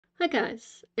Hi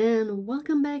guys, and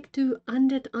welcome back to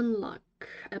Undead Unluck,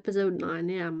 episode 9.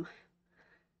 Yeah, I'm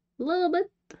a little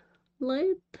bit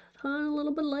late, a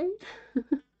little bit late.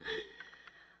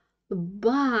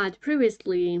 But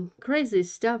previously, crazy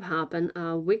stuff happened.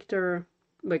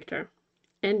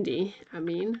 Andy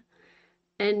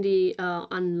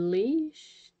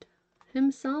unleashed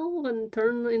himself and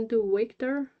turned into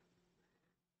Victor.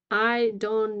 I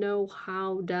don't know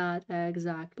how that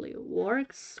exactly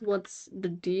works. What's the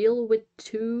deal with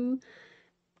two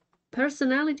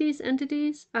personalities,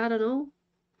 entities? I don't know.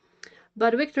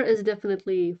 But Victor is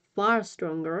definitely far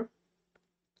stronger,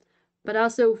 but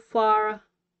also far,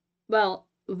 well,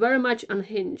 very much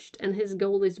unhinged, and his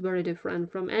goal is very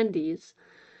different from Andy's.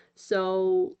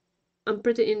 So I'm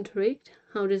pretty intrigued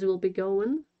how this will be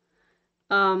going.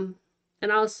 Um, and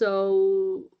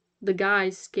also the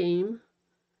guys came,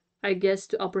 I guess,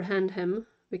 to apprehend him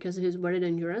because he's very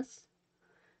dangerous.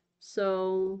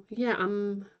 So yeah,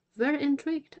 I'm very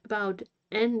intrigued about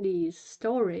Andy's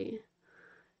story.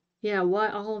 Yeah, why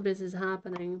all of this is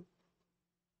happening.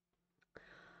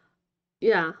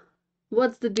 Yeah,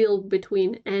 what's the deal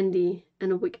between Andy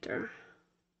and Victor?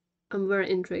 I'm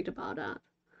very intrigued about that.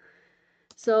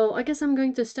 So I guess I'm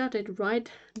going to start it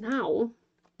right now.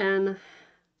 And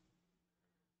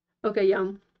okay,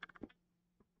 yeah.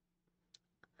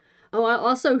 Oh,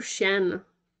 also Shen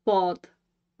fought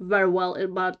very well,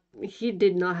 but he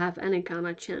did not have any kind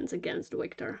of chance against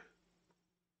Victor.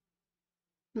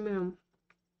 Yeah,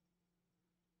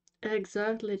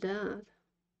 exactly that.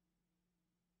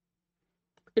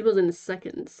 It was in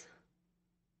seconds.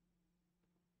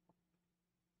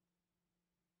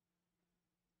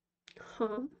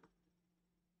 Huh?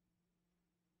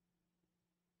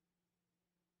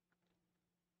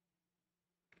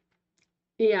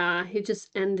 Yeah, he just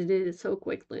ended it so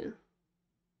quickly.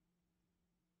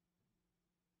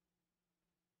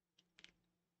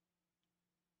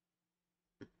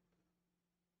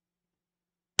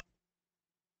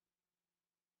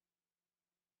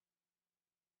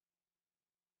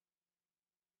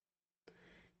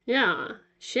 Yeah,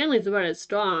 Shen is very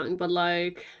strong, but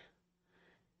like,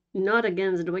 not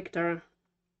against Victor.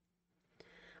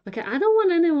 Okay, I don't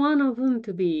want any one of them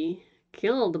to be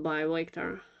killed by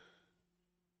Victor.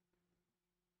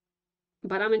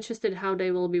 But I'm interested how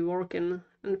they will be working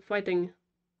and fighting.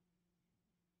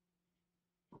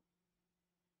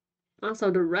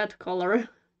 Also, the red color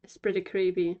is pretty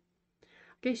creepy.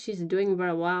 Okay, she's doing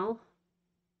very well.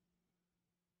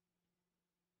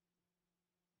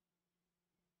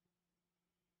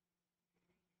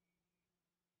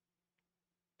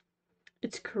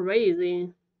 It's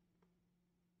crazy.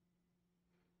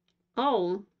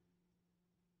 Oh,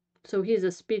 so he's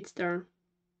a speedster.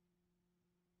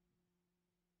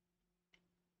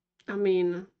 I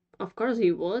mean, of course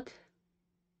he would.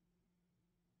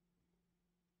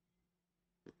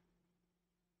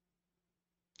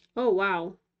 Oh,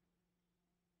 wow.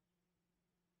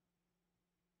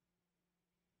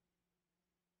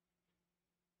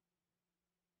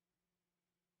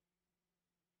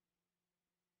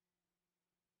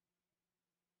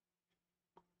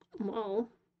 Well,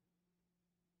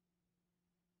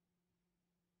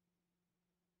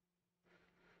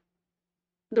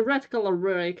 the red color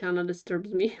really kind of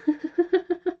disturbs me.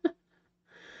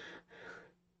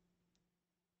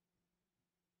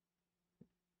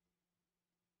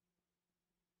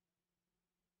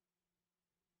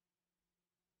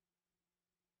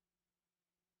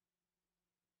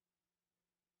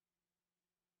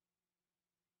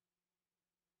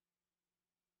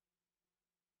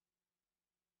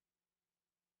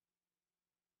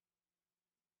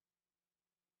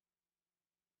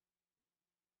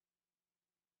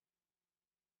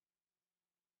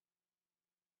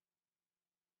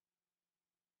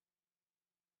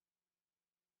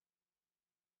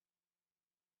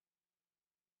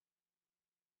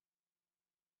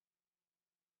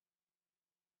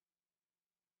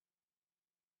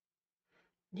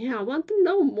 Yeah, I want to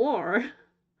know more.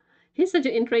 He's such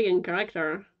an intriguing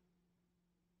character.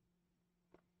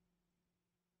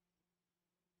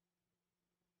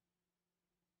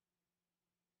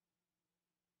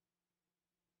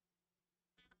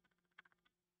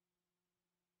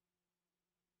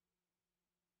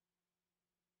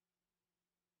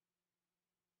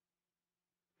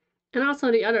 And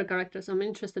also the other characters, I'm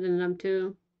interested in them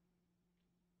too.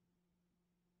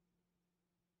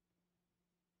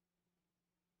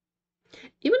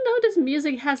 Even though this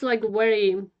music has like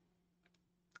very,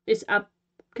 it's up,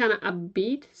 kind of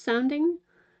upbeat sounding,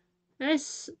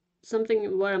 there's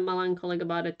something very melancholic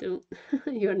about it too.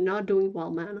 You're not doing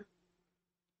well, man.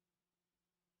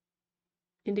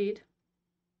 Indeed.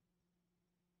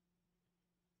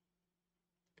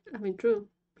 I mean, true.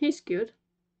 He's cute.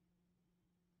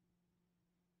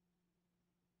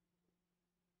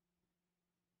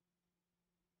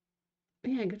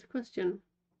 Yeah, good question.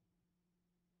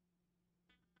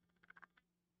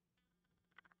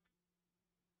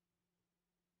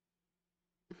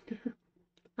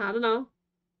 I don't know.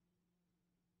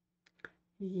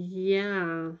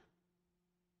 Yeah.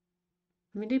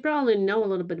 I mean, they probably know a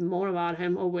little bit more about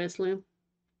him, obviously.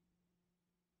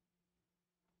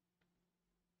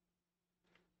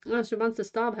 Oh, she wants to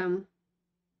stop him.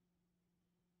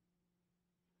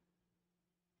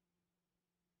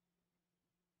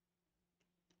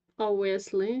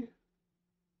 Obviously.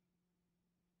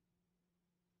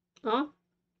 Oh,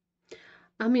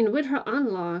 I mean, with her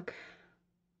unlock.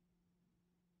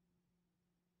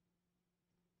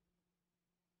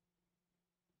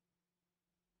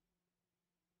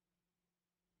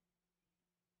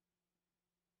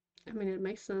 I mean, it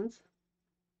makes sense.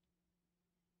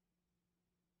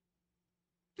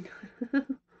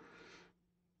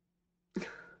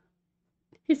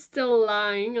 He's still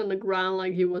lying on the ground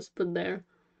like he was put there.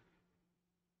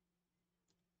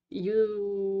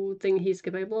 You think he's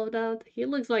capable of that? He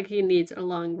looks like he needs a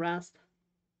long rest.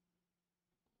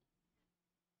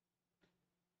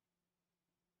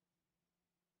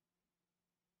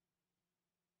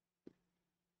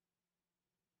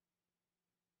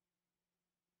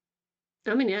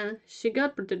 I mean, yeah, she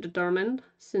got pretty determined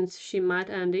since she met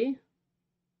Andy.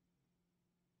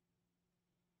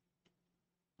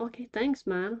 Okay, thanks,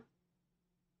 man.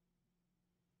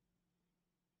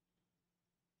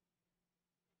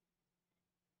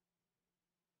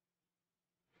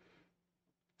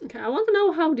 Okay, I want to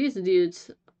know how these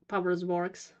dudes' powers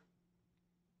works.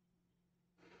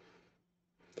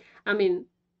 I mean,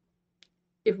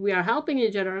 if we are helping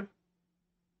each other,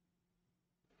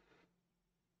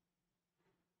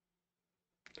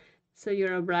 so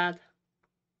you're a brat.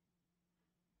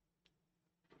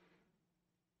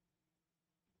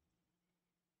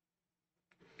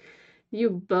 You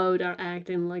both are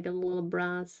acting like a little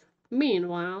brats.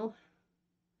 Meanwhile,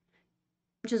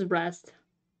 just rest.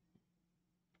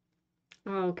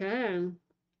 Okay.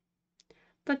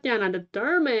 Tatiana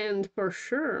determined for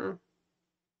sure.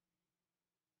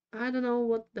 I don't know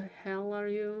what the hell are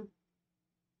you.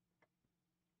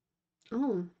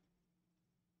 Oh.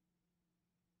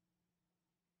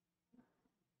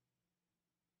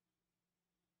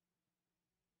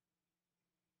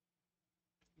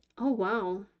 Oh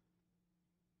wow.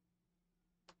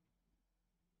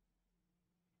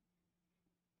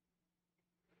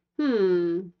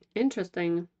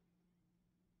 Interesting.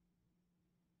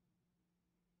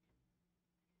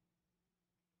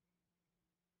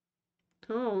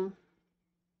 Oh.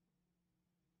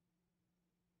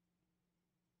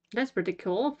 That's pretty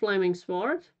cool. Flaming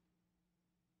sword.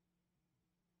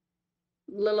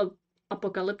 Little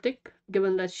apocalyptic,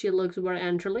 given that she looks very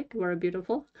angelic, very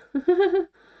beautiful.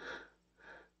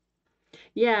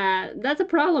 Yeah, that's a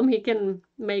problem. He can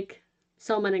make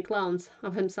so many clones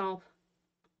of himself.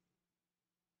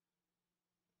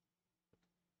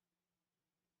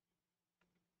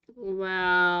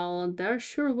 Well, there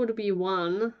sure would be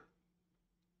one,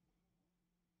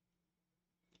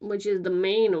 which is the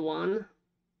main one.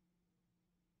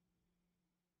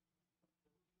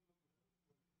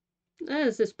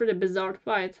 This is pretty bizarre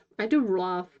fight. I do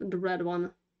love the red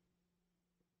one.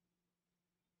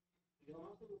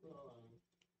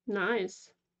 Nice.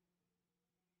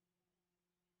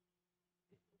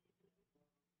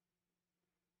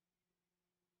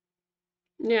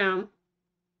 Yeah.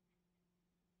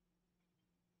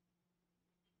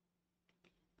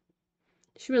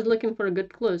 She was looking for a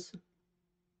good clues.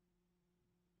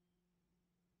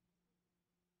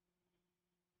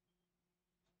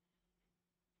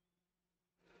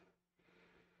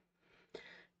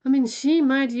 I mean, she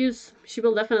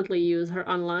will definitely use her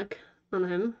unlock on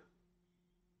him.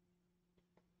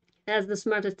 That's the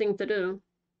smartest thing to do.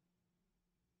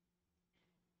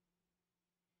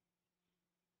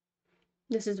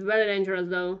 This is very dangerous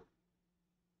though.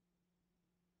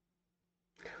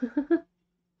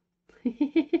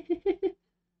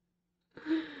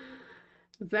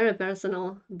 Very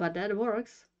personal, but that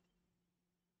works.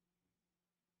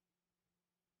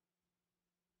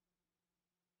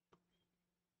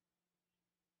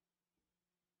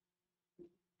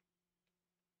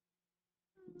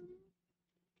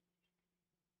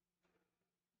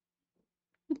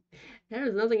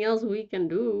 There's nothing else we can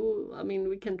do. I mean,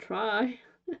 we can try.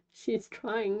 She's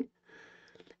trying.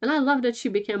 And I love that she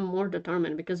became more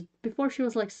determined because before she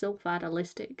was like so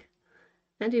fatalistic.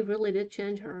 And he really did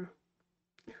change her.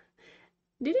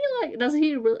 Did he like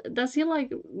does he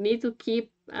like need to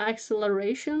keep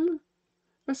acceleration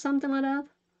or something like that.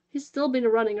 He's still been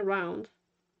running around.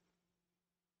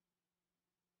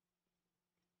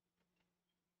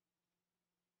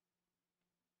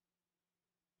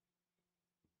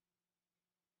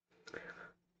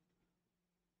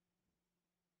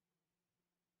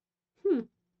 Hmm.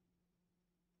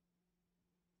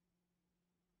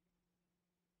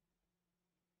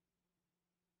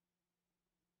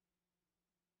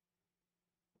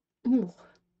 Ooh.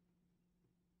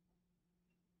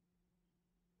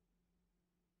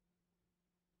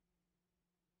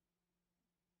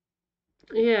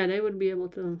 Yeah, they would be able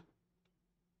to.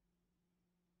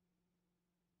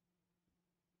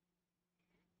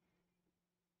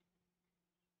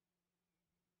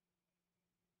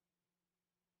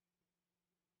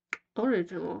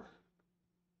 Original.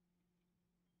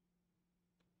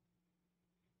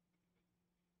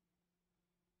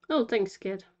 Oh, thanks,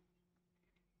 kid.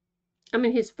 I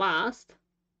mean, he's fast.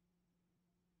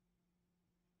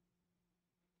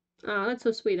 Ah, that's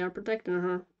so sweet. I'm protecting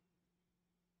her.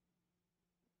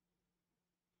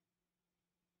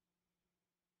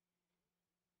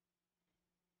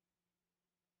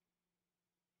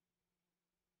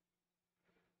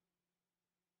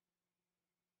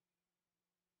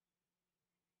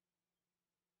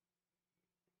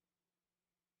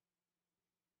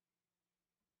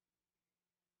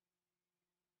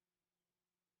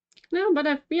 No, but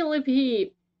I feel if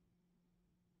he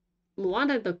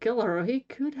wanted to kill her, he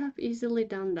could have easily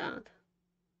done that.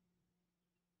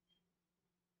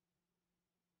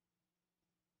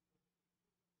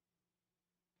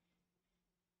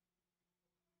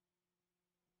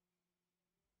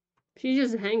 She's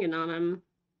just hanging on him.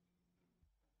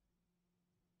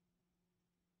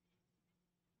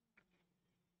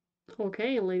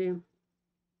 Okay, lady.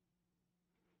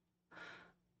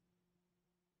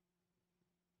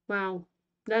 Wow,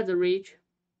 that's a reach.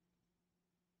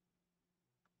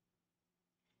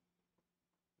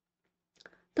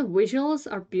 The visuals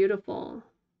are beautiful.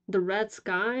 The red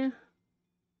sky.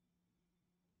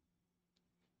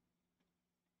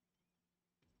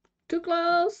 Too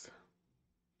close.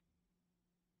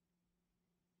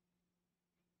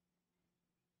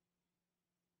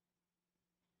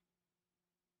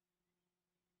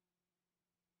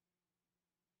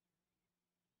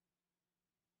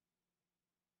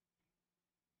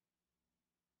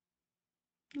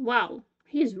 Wow,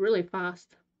 he's really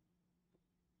fast.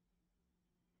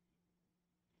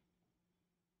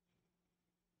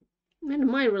 It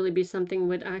might really be something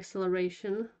with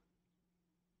acceleration.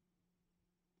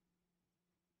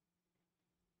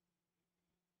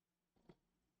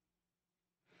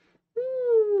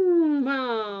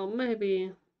 Well,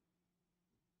 maybe.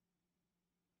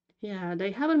 Yeah,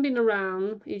 they haven't been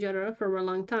around each other for a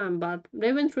long time, but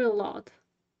they went through a lot.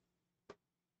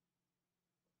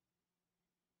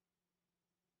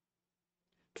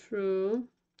 True.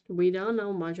 We don't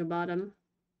know much about them.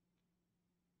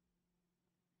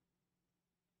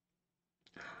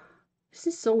 This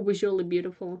is so visually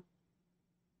beautiful.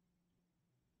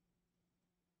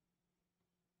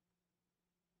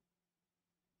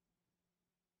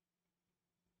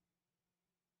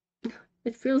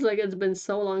 It feels like it's been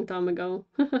so long time ago.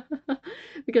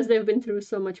 Because they've been through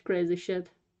so much crazy shit.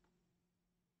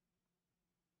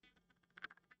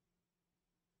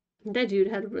 That dude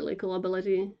had really cool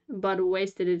ability, but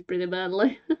wasted it pretty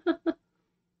badly.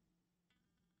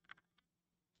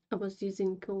 I was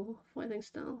using cool fighting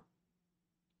style.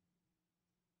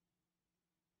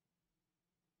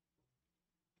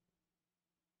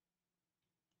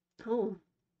 Oh,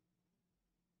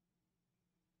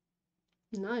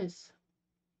 nice.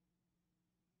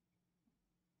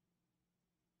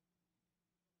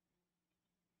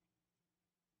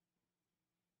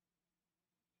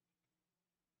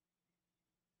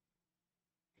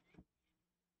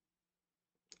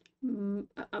 Mm,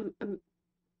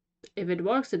 if it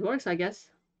works, I guess.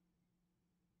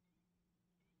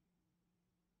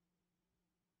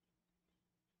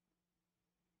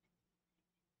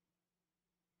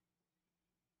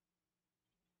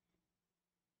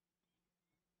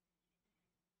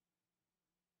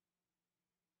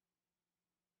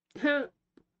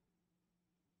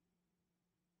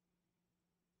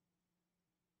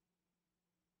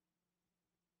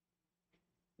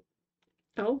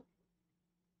 Oh.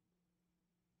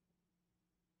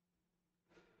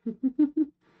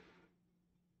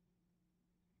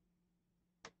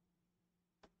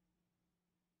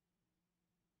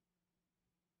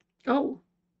 Oh,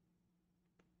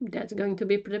 that's going to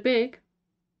be pretty big.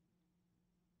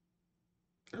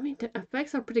 I mean, the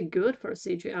effects are pretty good for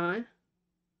CGI.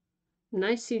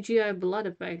 Nice CGI blood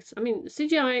effects. I mean,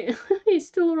 CGI is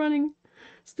still running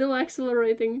Still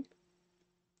accelerating.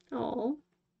 Oh.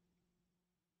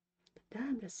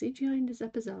 Damn, the CGI in this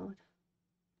episode.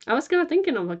 I was kind of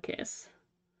thinking of a kiss.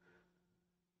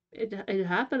 It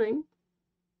happening.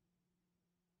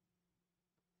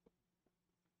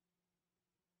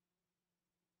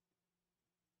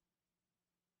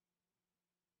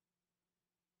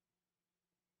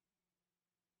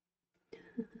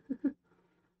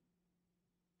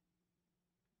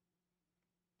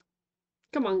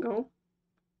 Come on, girl.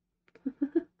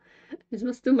 This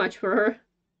was too much for her.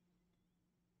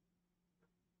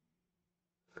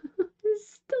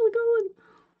 It's still going.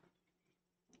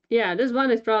 Yeah, this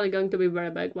one is probably going to be a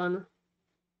very big one.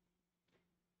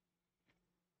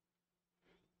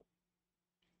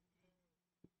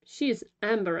 She's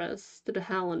embarrassed to the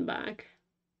hell and back.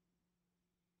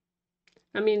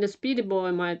 I mean, the speedy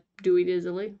boy might do it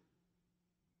easily.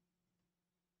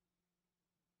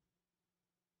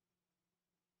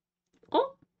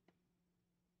 Oh!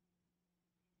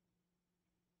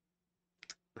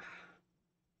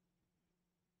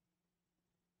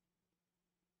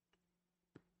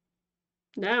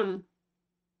 Damn.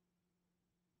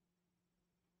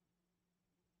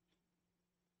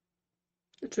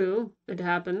 True, it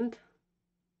happened.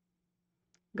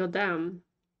 Goddamn.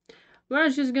 We're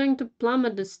just going to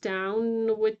plummet this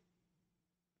town with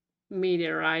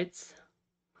meteorites.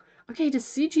 Okay, the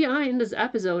CGI in this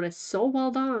episode is so well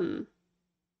done.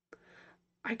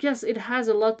 I guess it has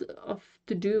a lot of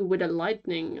to do with the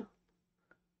lightning.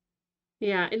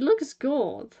 Yeah, it looks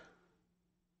good.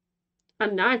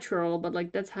 Unnatural, but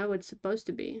like that's how it's supposed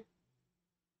to be.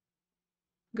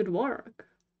 Good work.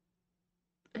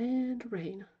 And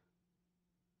rain.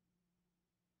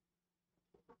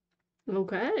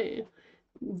 Okay.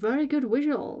 Very good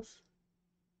visuals.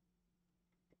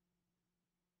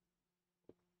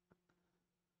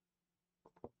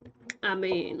 I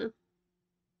mean,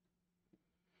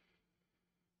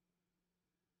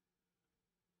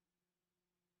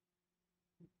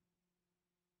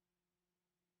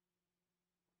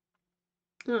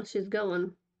 oh, she's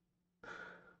going.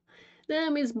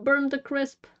 Damn, he's burned to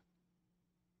crisp.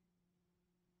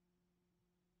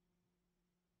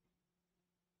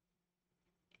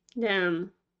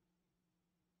 Damn.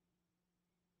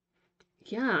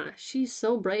 Yeah, she's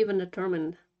so brave and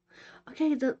determined.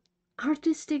 Okay, the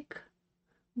artistic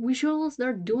visuals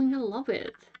they're doing, I love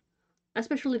it.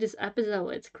 Especially this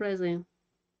episode, it's crazy.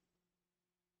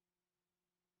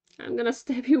 I'm gonna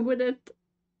stab you with it.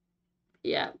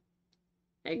 Yeah,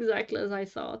 exactly as I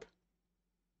thought.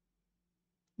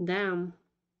 Damn.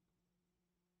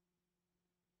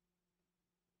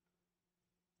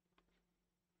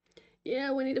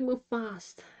 Yeah, we need to move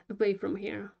fast away from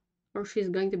here, or she's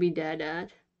going to be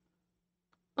dead.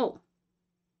 Oh,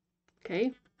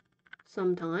 okay.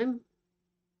 Sometime.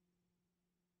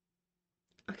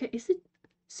 Okay, is it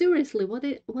seriously? What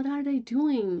are they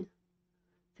doing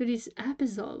to these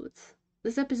episodes?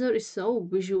 This episode is so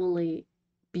visually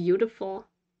beautiful.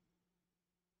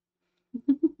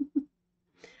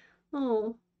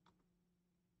 Oh,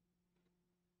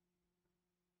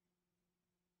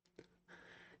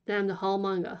 damn the whole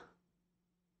manga.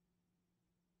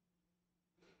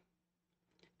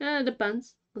 It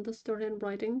depends on the story and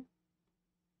writing.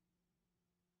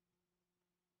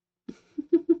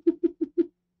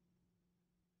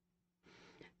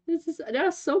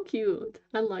 They're so cute.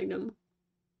 I like them.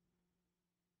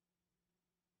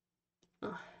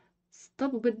 Oh,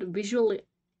 stop with the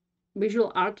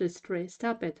visual artistry.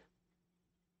 Stop it.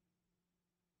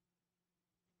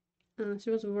 She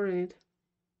was worried.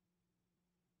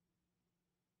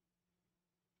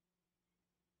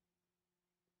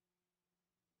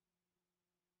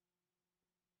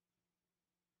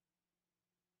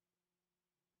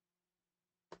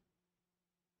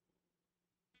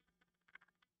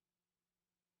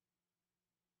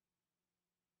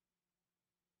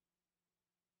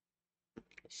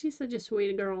 She's such a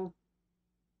sweet girl.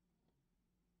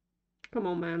 Come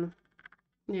on, man.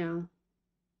 Yeah.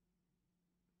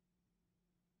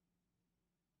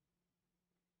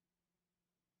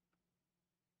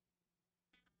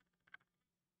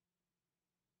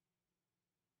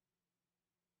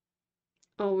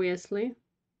 Obviously.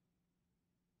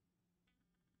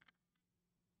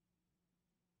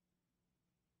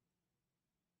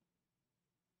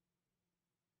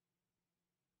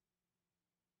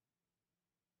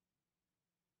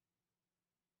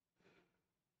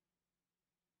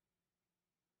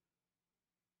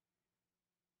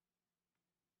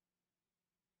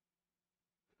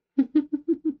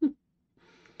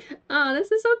 Ah,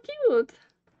 this is so cute.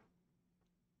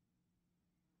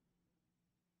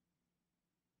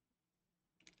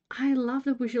 I love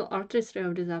the visual artistry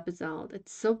of this episode.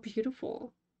 It's so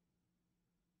beautiful.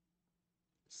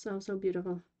 So, so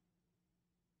beautiful.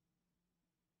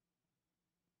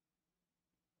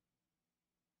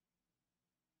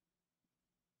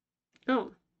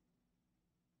 Oh.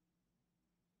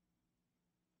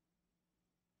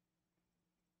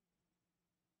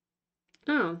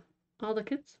 Oh. All the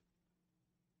kids?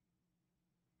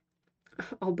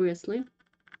 Obviously.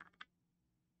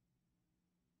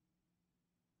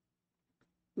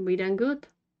 We done good.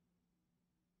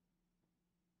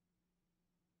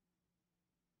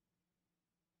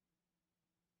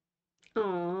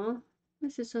 Aw.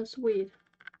 This is so sweet.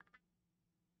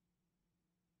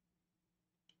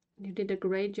 You did a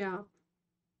great job.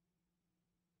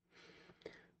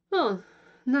 Oh,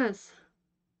 nice.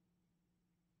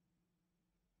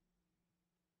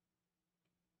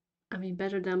 I mean,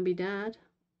 better than be dead.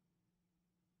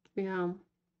 Yeah.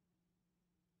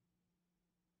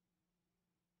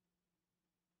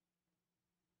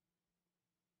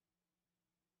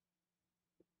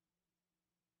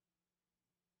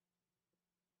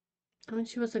 I mean,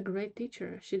 she was a great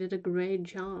teacher. She did a great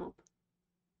job.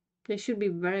 They should be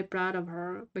very proud of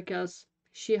her because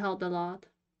she helped a lot.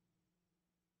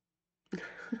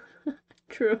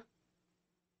 True.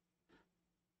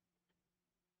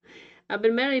 I've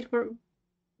been married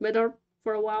with her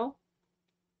for a while.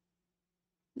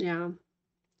 Yeah.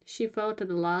 She fought to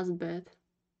the last bit.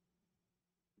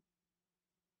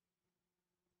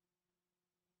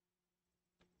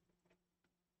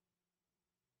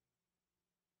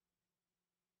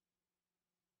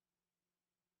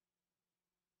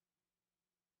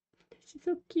 She's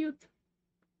so cute.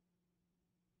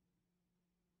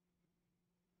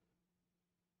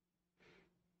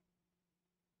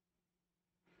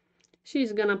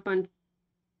 She's gonna punch.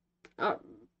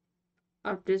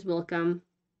 This will come.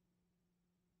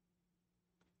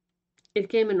 It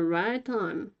came in the right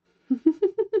time.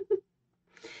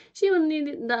 She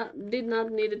did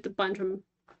not needed to punch him.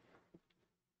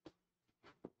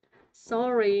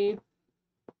 Sorry.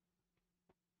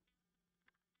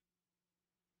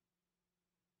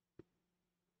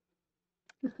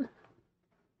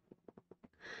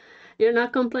 You're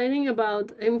not complaining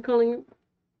about him calling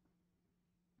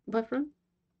boyfriend?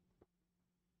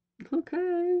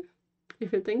 Okay,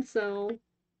 if you think so.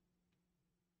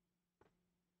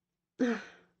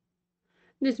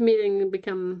 This meeting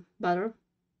become better.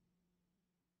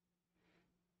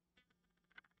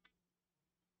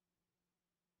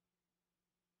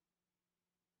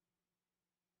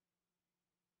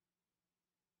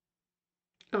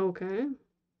 Okay.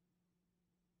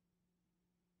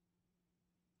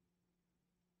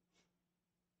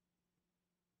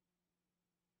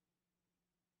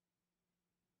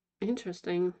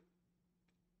 Interesting.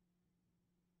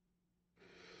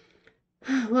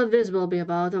 What this will be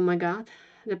about, oh my god.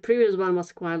 The previous one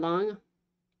was quite long.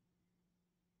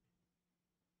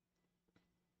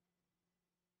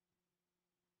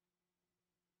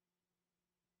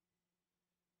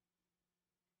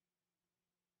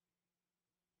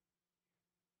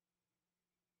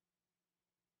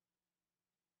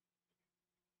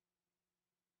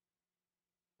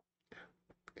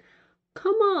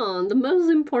 Come on, the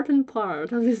most important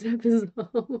part of this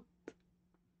episode.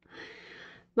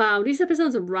 Wow, these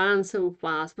episodes ran so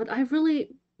fast, but I really,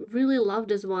 really love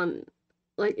this one.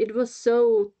 Like, it was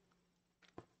so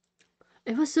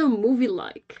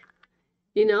movie-like.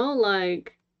 You know,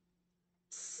 like,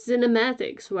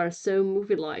 cinematics were so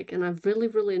movie-like, and I really,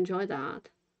 really enjoyed that.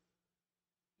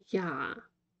 Yeah.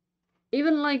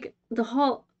 Even, like, the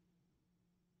whole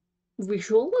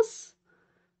visuals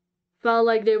felt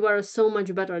like they were so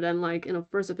much better than, like, in the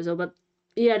first episode, but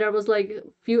yeah, there was, like, a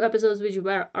few episodes which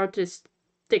were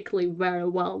artistically very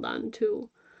well done, too.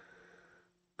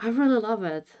 I really love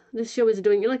it. This show is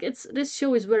doing like this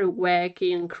show is very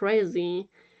wacky and crazy,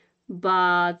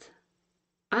 but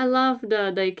I love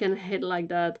that they can hit like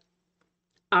that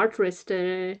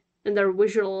artistry in their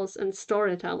visuals and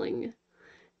storytelling,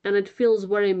 and it feels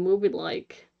very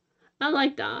movie-like. I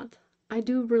like that. I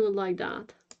do really like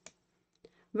that.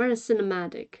 Very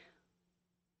cinematic.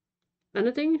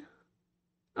 Anything?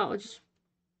 Oh, just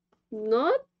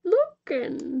not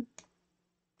looking.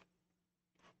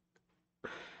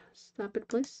 Stop it,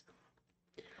 please.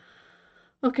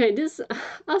 Okay, this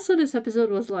also this episode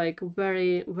was like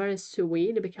very very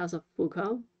sweet because of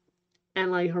Fuko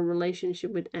and like her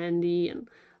relationship with Andy and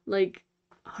like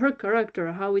her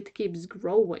character, how it keeps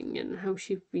growing and how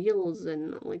she feels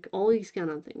and like all these kind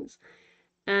of things.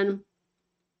 And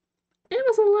it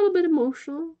was a little bit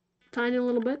emotional, tiny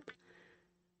little bit.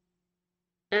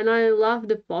 And I love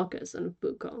the focus on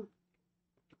Fuko.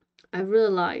 I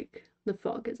really like the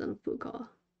focus on Fuka.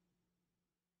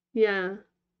 Yeah,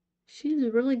 she's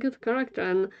a really good character,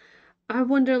 and I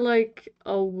wonder, like,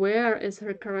 where is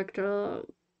her character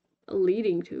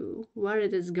leading to? Where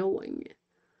it is going?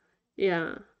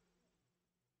 Yeah,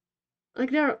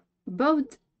 like they're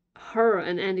both her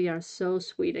and Andy are so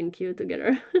sweet and cute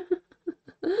together.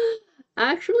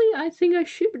 Actually, I think I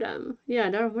ship them. Yeah,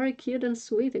 they're very cute and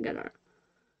sweet together.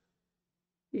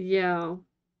 Yeah,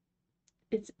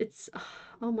 it's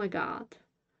oh my god.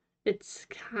 It's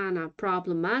kind of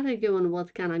problematic given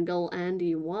what kind of girl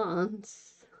Andy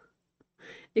wants.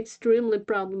 Extremely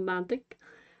problematic,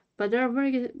 but they're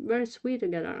very sweet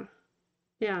together.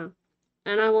 Yeah,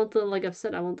 and I want to, like I've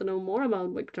said, I want to know more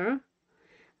about Victor,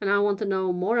 and I want to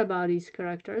know more about these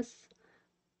characters.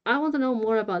 I want to know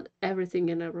more about everything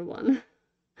and everyone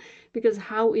because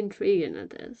how intriguing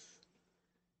it is.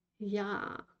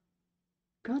 Yeah,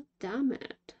 god damn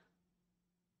it.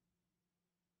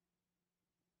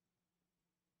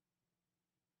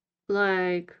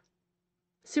 Like,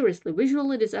 seriously,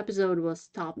 visually, this episode was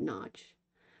top notch.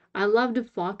 I love the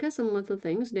focus on little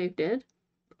things they did.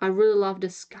 I really love the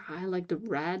sky, like the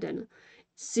red, and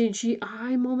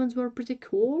CGI moments were pretty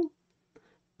cool.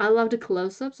 I love the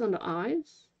close-ups on the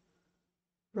eyes,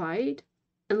 right?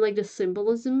 And like the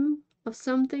symbolism of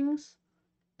some things.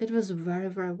 It was very,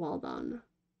 very well done.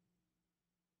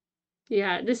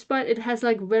 Yeah, despite it has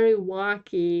like very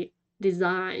wacky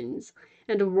designs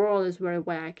and the world is very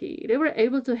wacky, they were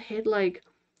able to hit like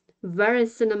very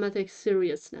cinematic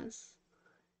seriousness.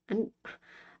 And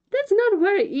that's not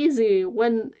very easy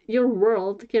when your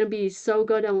world can be so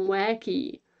goddamn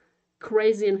wacky,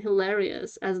 crazy, and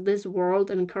hilarious as this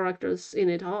world and characters in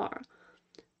it are.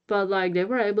 But like they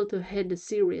were able to hit the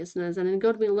seriousness, and it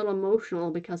got me a little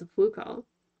emotional because of Fuko.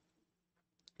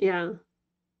 Yeah.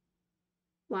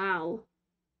 Wow.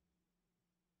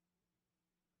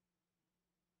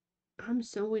 I'm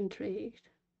so intrigued.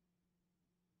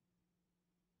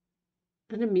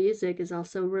 And the music is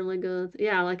also really good.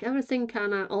 Yeah, like everything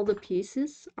kinda, all the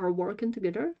pieces are working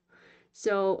together.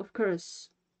 So, of course,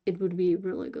 it would be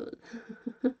really good.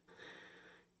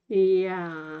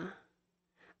 Yeah.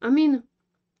 I mean,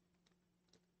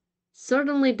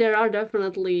 certainly there are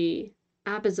definitely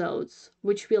episodes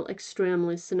which feel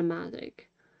extremely cinematic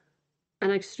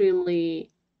and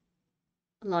extremely,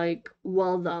 like,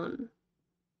 well done.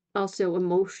 Also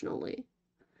emotionally.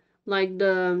 Like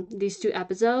these two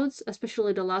episodes,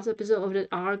 especially the last episode of that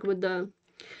arc with the,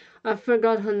 I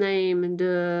forgot her name,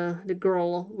 the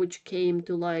girl which came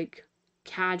to like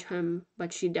catch him,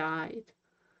 but she died,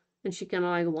 and she kind of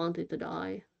like wanted to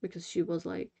die because she was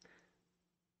like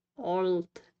old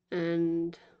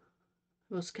and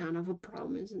was kind of a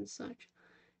promise and such.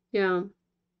 Yeah,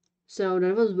 so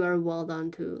that was very well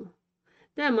done too.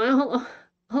 Damn,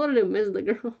 already missed the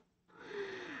girl.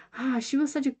 Ah, she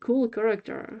was such a cool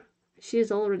character. She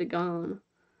is already gone.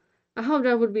 I hope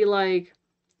that would be like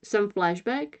some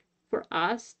flashback for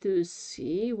us to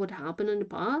see what happened in the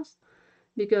past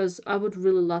because I would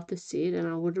really love to see it and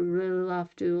I would really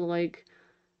love to like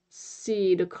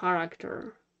see the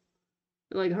character,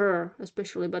 like her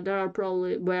especially, but there are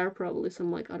probably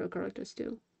some like other characters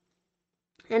too.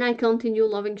 And I continue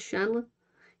loving Shen.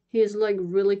 He's like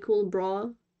really cool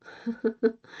bro.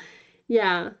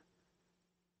 Yeah,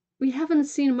 we haven't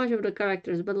seen much of the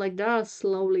characters, but like they are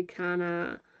slowly kind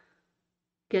of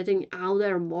getting out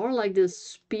there more, like this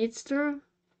speedster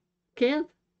kid,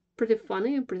 pretty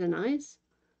funny and pretty nice.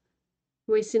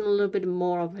 We've seen a little bit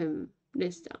more of him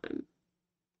this time.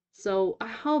 So I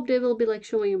hope they will be like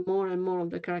showing more and more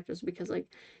of the characters because like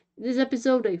this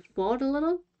episode they fought a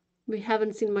little. We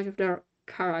haven't seen much of their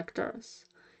characters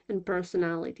and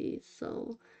personalities.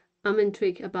 So I'm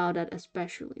intrigued about that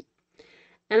especially.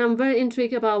 And I'm very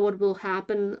intrigued about what will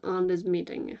happen on this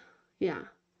meeting. Yeah.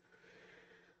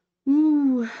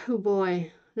 Ooh, oh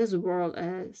boy. This world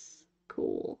is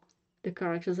cool. The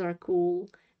characters are cool.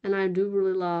 And I do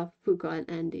really love Fuka and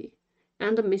Andy.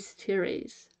 And the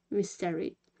mysteries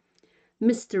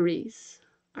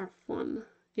are fun.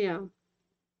 Yeah.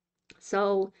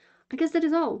 So I guess that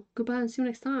is all. Goodbye and see you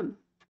next time.